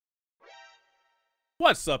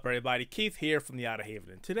What's up, everybody? Keith here from the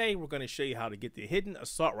Outerhaven, and today we're going to show you how to get the hidden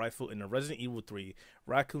assault rifle in the Resident Evil 3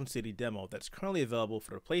 Racoon City Demo that's currently available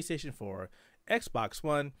for the PlayStation 4, Xbox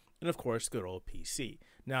One, and of course, good old PC.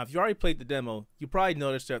 Now, if you already played the demo, you probably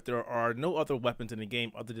noticed that there are no other weapons in the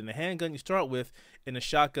game other than the handgun you start with and the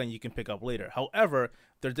shotgun you can pick up later. However,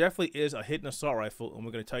 there definitely is a hidden assault rifle, and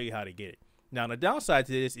we're going to tell you how to get it. Now, the downside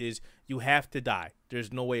to this is you have to die.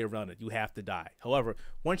 There's no way around it. You have to die. However,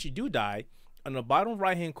 once you do die, on the bottom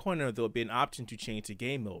right hand corner, there will be an option to change to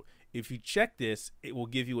game mode. If you check this, it will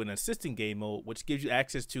give you an assistant game mode, which gives you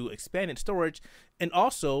access to expanded storage and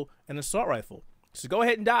also an assault rifle. So go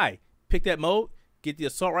ahead and die. Pick that mode, get the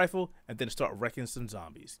assault rifle, and then start wrecking some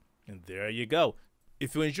zombies. And there you go.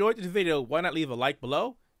 If you enjoyed this video, why not leave a like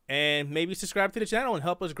below and maybe subscribe to the channel and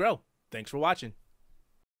help us grow. Thanks for watching.